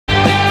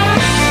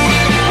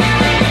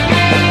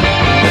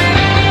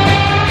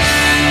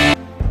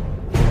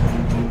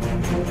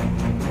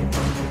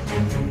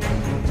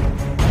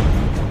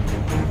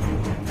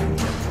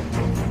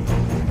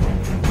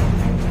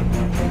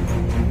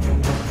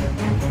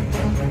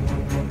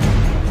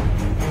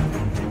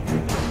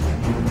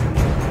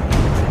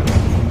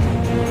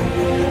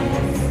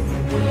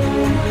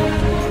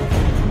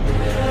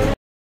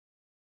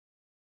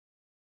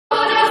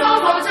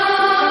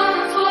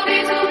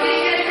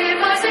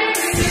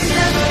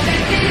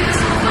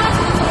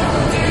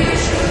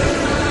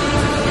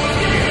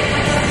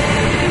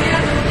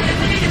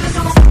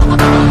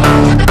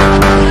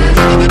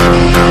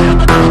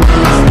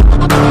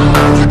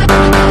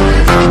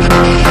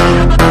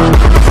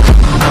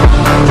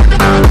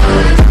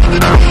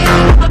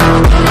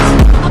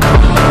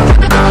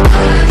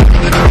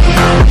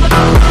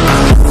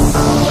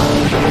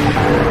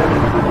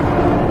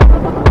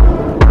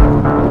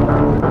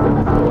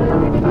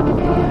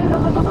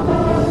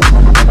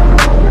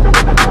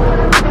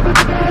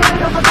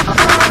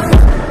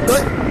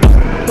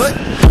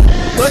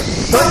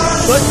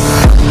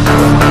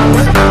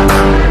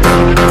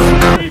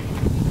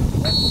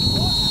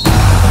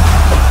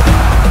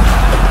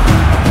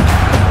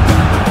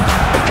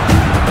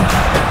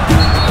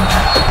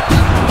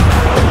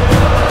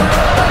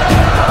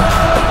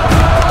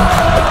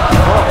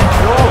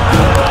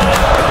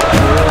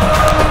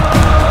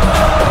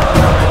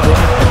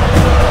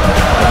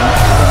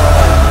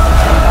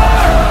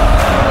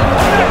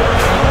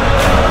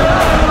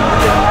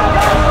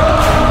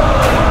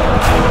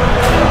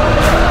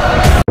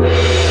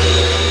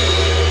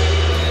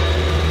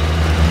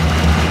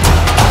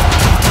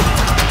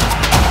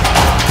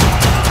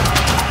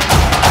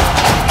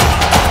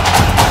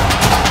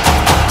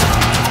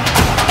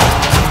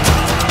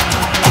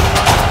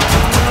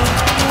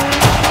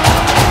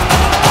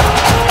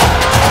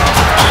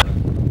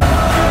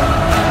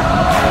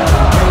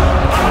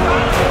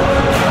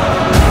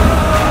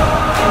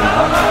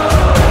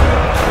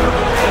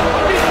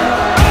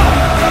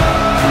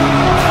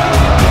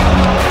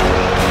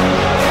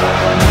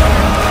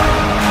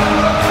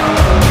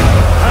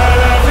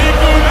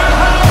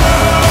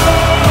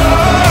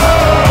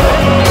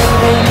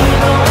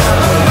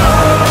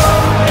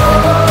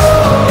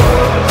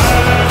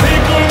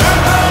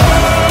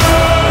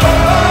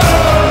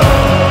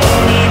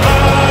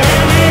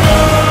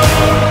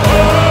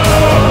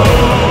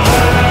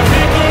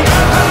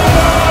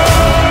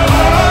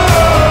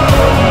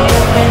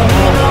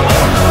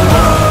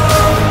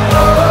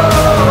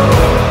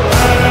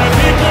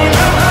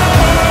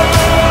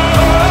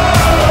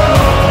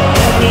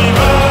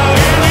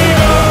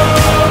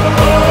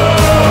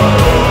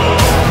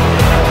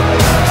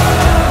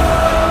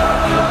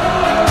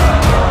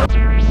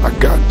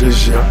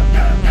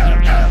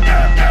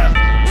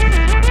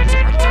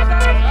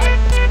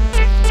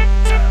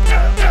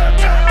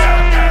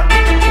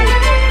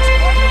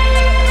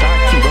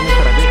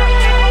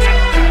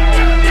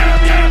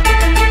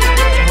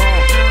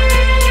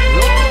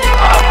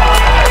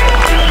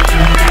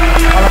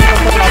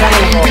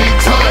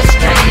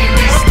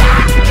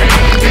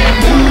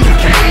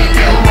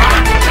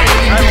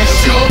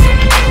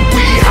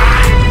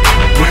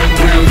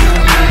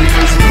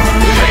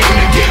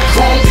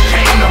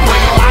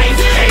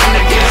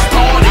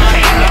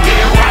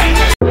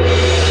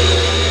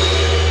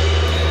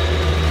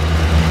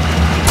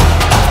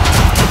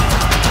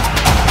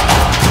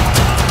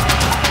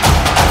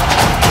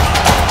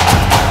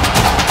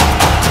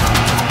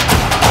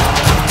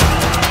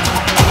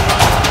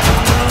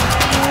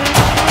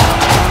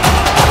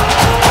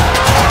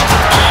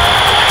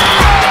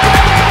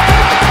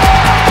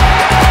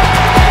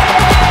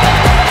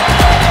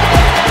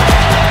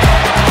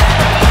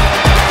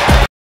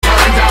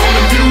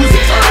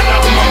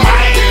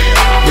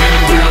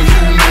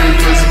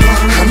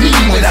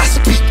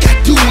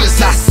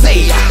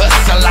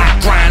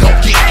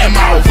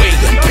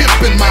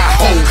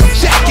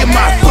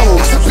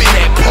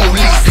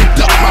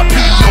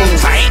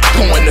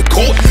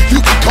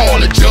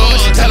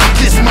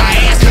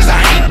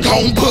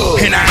gon' bug.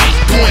 And I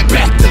ain't going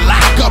back to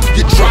lock up.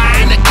 You're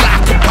trying to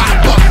Glock a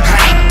pop up. I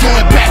ain't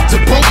going back to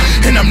broke,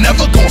 and I'm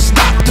never gon'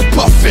 stop the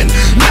puffin'.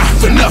 Not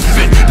for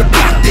nothing. The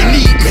block they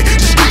need me,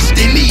 the streets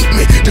they need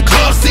me. The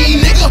club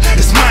scene, nigga,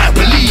 it's mine,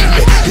 believe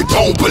me. You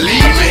don't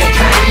believe me?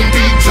 Can't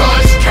be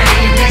touched,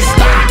 can't be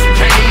stopped,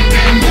 can't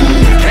be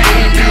moved,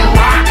 can't be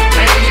rocked,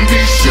 can't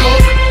be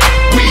shook.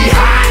 We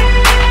hot.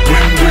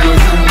 When will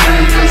you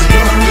niggas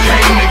learn?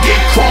 Came to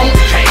get crunk,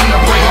 came to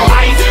bring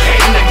life,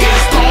 came to get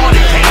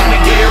started, came to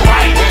get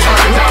right.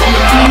 Turn down the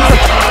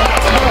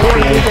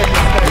music.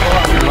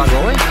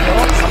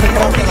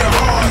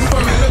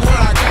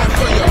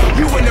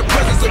 You in the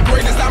presence of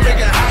greatness, I make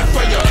it hot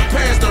for you.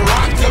 Pass the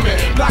rock to me,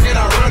 block it,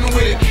 I run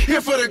with it.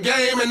 Here for the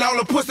game and all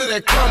the pussy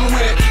that come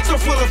with it. So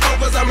full of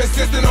focus, I'm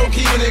insisting on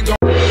keeping it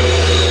going.